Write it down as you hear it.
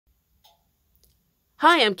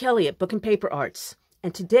Hi, I'm Kelly at Book and Paper Arts,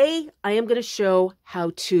 and today I am going to show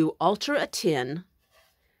how to alter a tin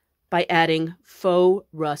by adding faux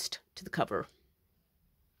rust to the cover.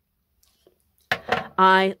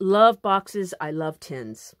 I love boxes, I love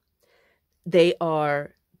tins. They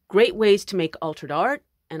are great ways to make altered art,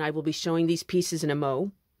 and I will be showing these pieces in a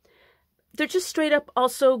mo. They're just straight up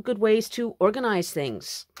also good ways to organize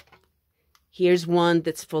things. Here's one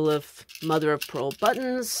that's full of mother-of-pearl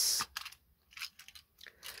buttons.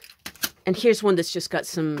 And here's one that's just got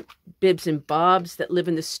some bibs and bobs that live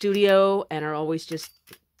in the studio and are always just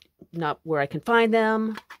not where I can find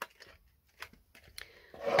them.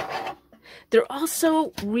 They're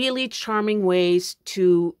also really charming ways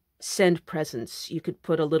to send presents. You could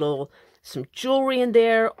put some jewelry in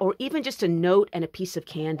there, or even just a note and a piece of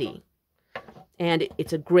candy. And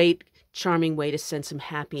it's a great, charming way to send some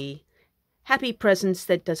happy presents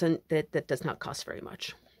that does not cost very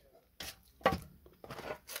much.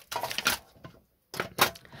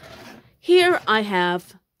 Here I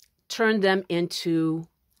have turned them into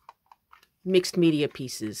mixed media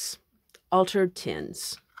pieces, altered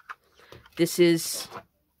tins. This is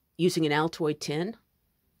using an Altoid tin.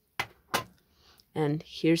 And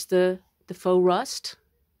here's the faux rust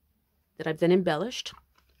that I've then embellished.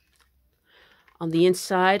 On the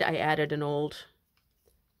inside, I added an old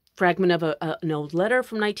fragment of an old letter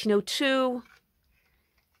from 1902,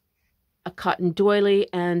 a cotton doily,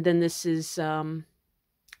 and then this is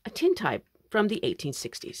a tin type from the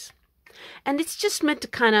 1860s. And it's just meant to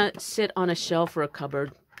kind of sit on a shelf or a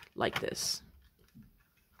cupboard like this.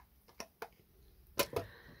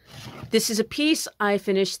 This is a piece I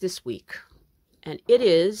finished this week, and it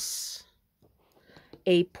is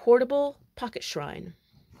a portable pocket shrine.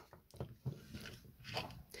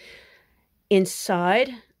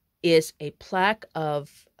 Inside is a plaque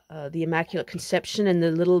of the Immaculate Conception and the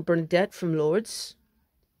little Bernadette from Lourdes.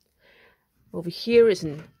 Over here is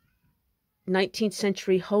a 19th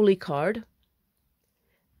century holy card,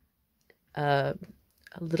 a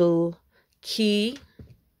little key.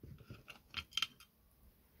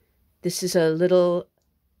 This is a little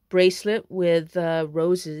bracelet with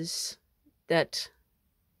roses that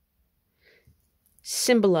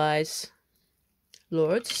symbolize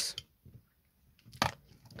Lourdes.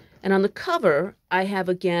 And on the cover, I have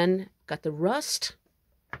again got the rust,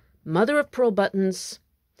 mother-of-pearl buttons,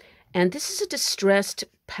 and this is a distressed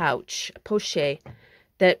pouch, a pochet,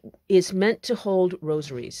 that is meant to hold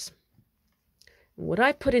rosaries. What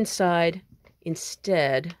I put inside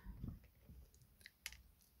instead,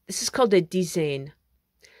 this is called a dizaine.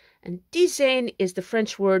 And dizaine is the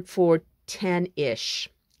French word for 10-ish,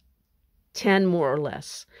 10 more or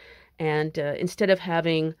less. And instead of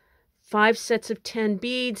having 5 sets of 10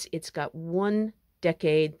 beads, it's got 1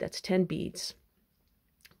 decade, that's 10 beads,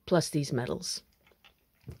 plus these medals.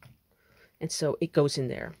 And so it goes in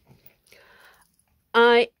there.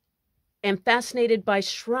 I am fascinated by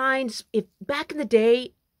shrines. If back in the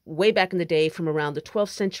day, way back in the day, from around the 12th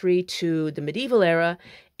century to the medieval era,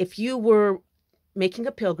 if you were making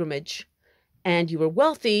a pilgrimage and you were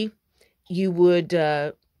wealthy, you would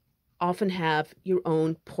often have your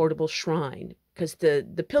own portable shrine, because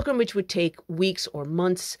the pilgrimage would take weeks or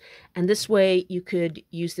months, and this way you could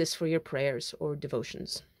use this for your prayers or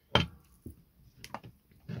devotions.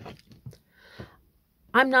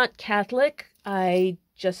 I'm not Catholic. I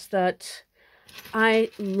just thought I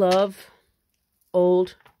love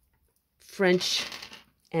old French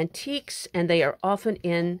antiques, and they are often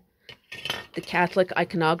in the Catholic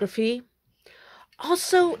iconography.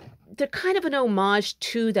 Also, they're kind of an homage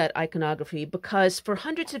to that iconography, because for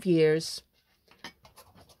hundreds of years,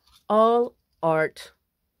 all art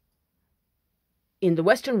in the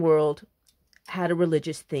Western world had a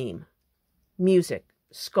religious theme. Music,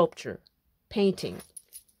 sculpture, painting.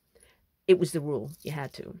 It was the rule. You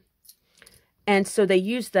had to. And so they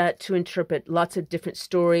used that to interpret lots of different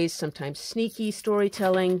stories, sometimes sneaky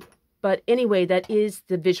storytelling. But anyway, that is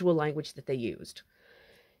the visual language that they used.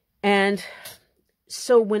 And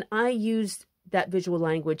so when I used that visual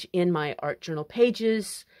language in my art journal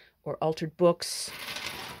pages, or altered books,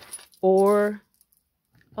 or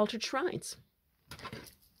altered shrines,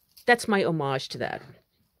 that's my homage to that.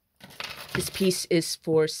 This piece is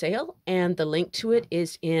for sale, and the link to it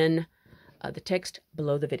is in the text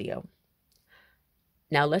below the video.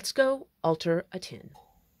 Now let's go alter a tin.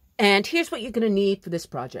 And here's what you're going to need for this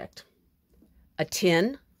project. A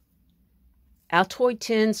tin. Altoid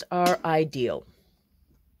tins are ideal.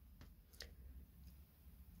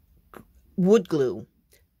 Wood glue.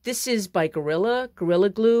 This is by Gorilla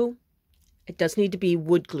Glue. It does need to be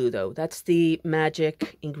wood glue though. That's the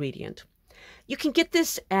magic ingredient. You can get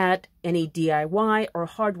this at any DIY or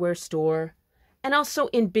hardware store, and also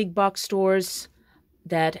in big box stores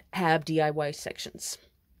that have DIY sections.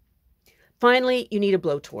 Finally, you need a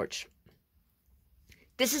blowtorch.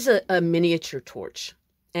 This is a miniature torch,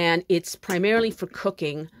 and it's primarily for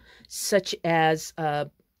cooking, such as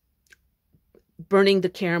burning the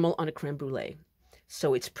caramel on a creme brulee.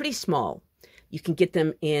 So it's pretty small. You can get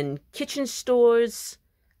them in kitchen stores,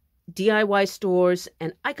 DIY stores,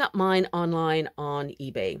 and I got mine online on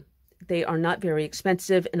eBay. They are not very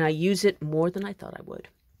expensive, and I use it more than I thought I would.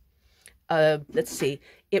 Let's see.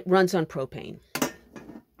 It runs on propane.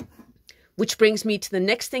 Which brings me to the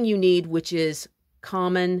next thing you need, which is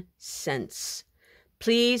common sense.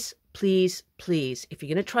 Please, please, please, if you're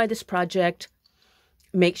going to try this project,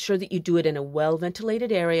 make sure that you do it in a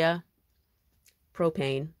well-ventilated area,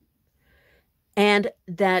 propane, and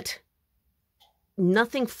that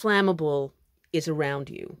nothing flammable is around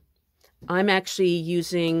you. I'm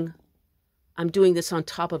doing this on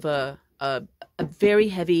top of a very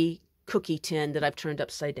heavy cookie tin that I've turned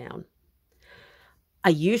upside down. I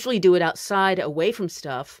usually do it outside away from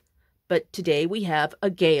stuff, but today we have a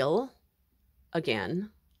gale, again,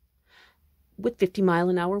 with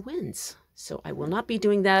 50-mile-an-hour winds. So I will not be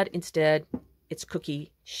doing that. Instead, it's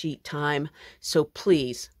cookie sheet time. So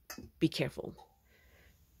please be careful.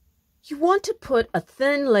 You want to put a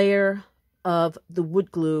thin layer of the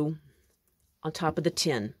wood glue on top of the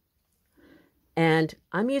tin. And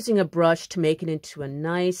I'm using a brush to make it into a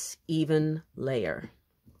nice, even layer.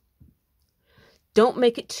 Don't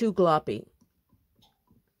make it too gloppy.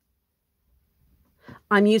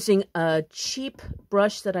 I'm using a cheap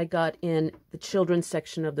brush that I got in the children's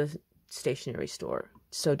section of the stationery store.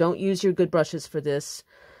 So don't use your good brushes for this.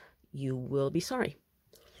 You will be sorry.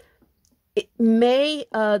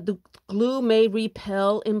 The glue may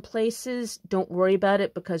repel in places. Don't worry about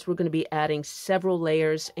it because we're going to be adding several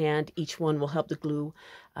layers and each one will help the glue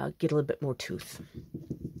get a little bit more tooth.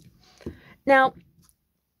 Now,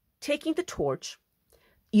 taking the torch,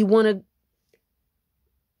 you want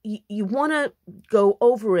to go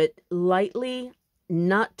over it lightly,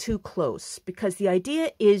 not too close, because the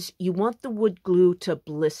idea is you want the wood glue to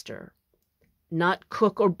blister, not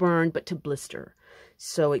cook or burn, but to blister.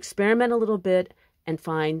 So experiment a little bit and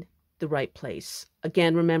find the right place.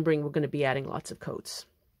 Again, remembering we're going to be adding lots of coats.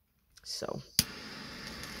 So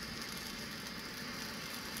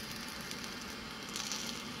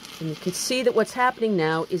and you can see that what's happening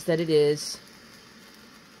now is that it is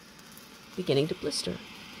beginning to blister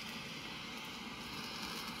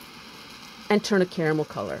and turn a caramel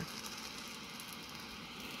color.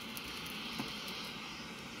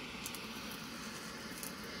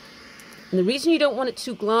 And the reason you don't want it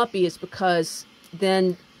too gloppy is because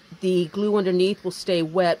then the glue underneath will stay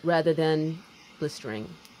wet rather than blistering.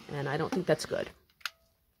 And I don't think that's good.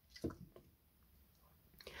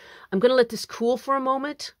 I'm going to let this cool for a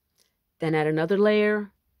moment, then add another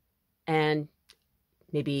layer, and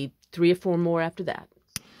maybe 3 or 4 more after that.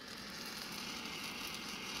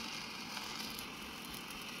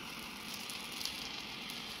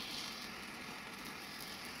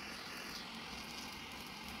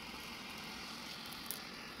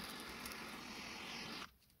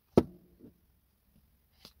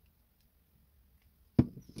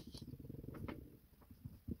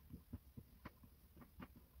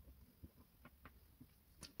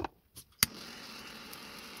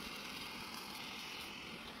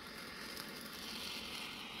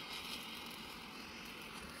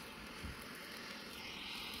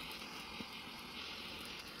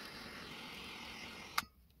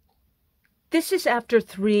 This is after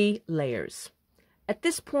 3 layers. At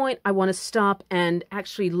this point, I want to stop and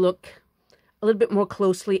actually look a little bit more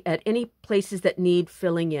closely at any places that need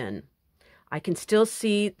filling in. I can still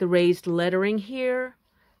see the raised lettering here.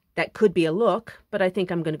 That could be a look, but I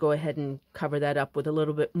think I'm going to go ahead and cover that up with a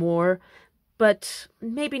little bit more, but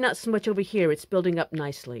maybe not so much over here. It's building up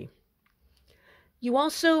nicely. You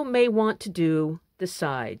also may want to do the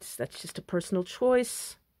sides. That's just a personal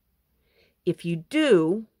choice. If you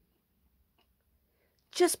do,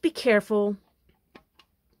 just be careful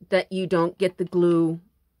that you don't get the glue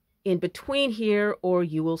in between here, or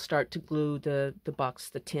you will start to glue the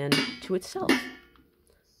tin to itself.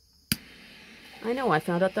 I know, I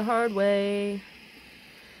found out the hard way.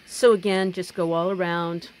 So again, just go all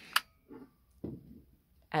around,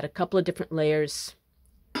 add a couple of different layers.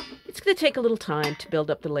 It's going to take a little time to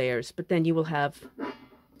build up the layers, but then you will have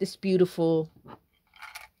this beautiful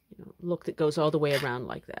look that goes all the way around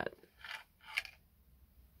like that.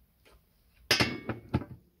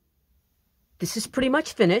 This is pretty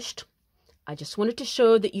much finished. I just wanted to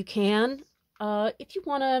show that you can, if you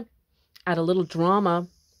want to add a little drama.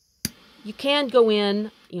 You can go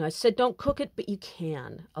in, I said don't cook it, but you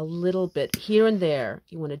can. A little bit here and there.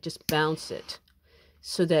 You want to just bounce it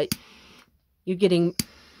so that you're getting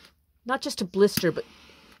not just a blister, but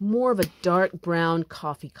more of a dark brown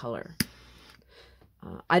coffee color.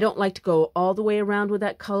 I don't like to go all the way around with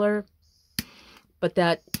that color, but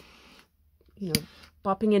that,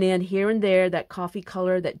 popping it in here and there, that coffee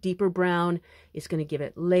color, that deeper brown, is going to give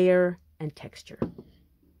it layer and texture.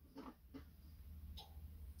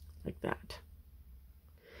 Like that.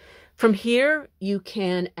 From here, you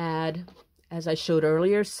can add, as I showed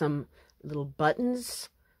earlier, some little buttons,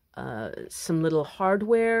 some little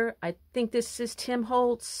hardware. I think this is Tim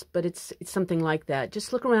Holtz, but it's something like that.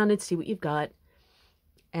 Just look around and see what you've got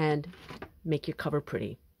and make your cover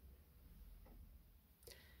pretty.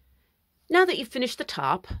 Now that you've finished the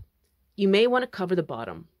top, you may want to cover the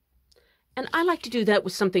bottom. And I like to do that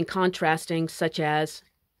with something contrasting, such as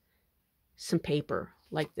some paper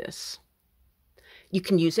like this. You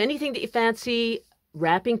can use anything that you fancy.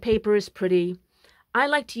 Wrapping paper is pretty. I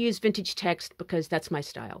like to use vintage text because that's my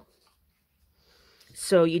style.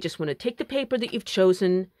 So you just want to take the paper that you've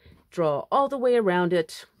chosen, draw all the way around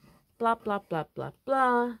it, blah, blah, blah, blah,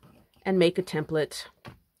 blah, and make a template.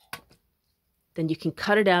 Then you can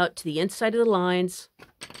cut it out to the inside of the lines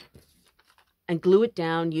and glue it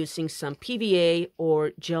down using some PVA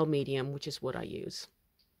or gel medium, which is what I use.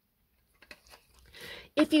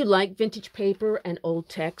 If you like vintage paper and old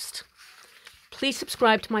text, please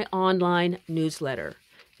subscribe to my online newsletter.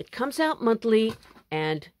 It comes out monthly,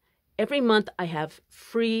 and every month I have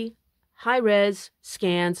free high-res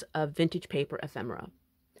scans of vintage paper ephemera.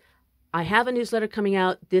 I have a newsletter coming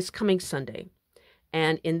out this coming Sunday,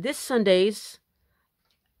 and in this Sunday's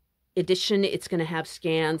edition, it's going to have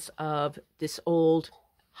scans of this old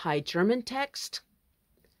High German text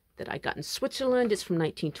that I got in Switzerland. It's from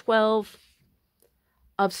 1912.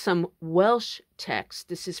 Of some Welsh text.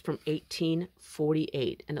 This is from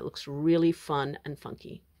 1848, and it looks really fun and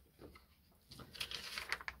funky.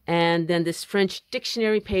 And then this French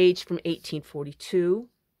dictionary page from 1842,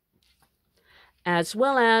 as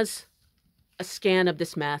well as a scan of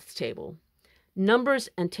this math table. Numbers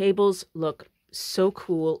and tables look so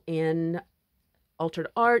cool in altered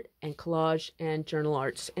art and collage and journal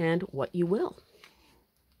arts and what you will.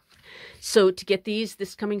 So to get these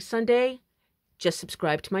this coming Sunday, just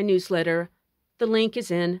subscribe to my newsletter. The link is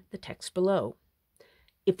in the text below.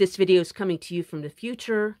 If this video is coming to you from the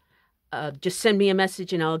future, just send me a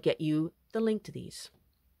message and I'll get you the link to these.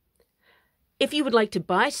 If you would like to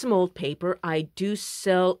buy some old paper, I do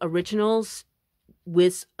sell originals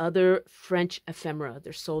with other French ephemera.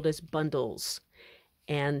 They're sold as bundles.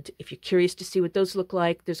 And if you're curious to see what those look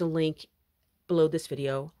like, there's a link below this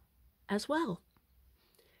video as well.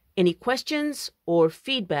 Any questions or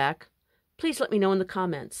feedback, please let me know in the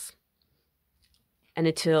comments. And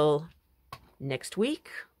until next week,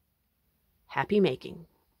 happy making.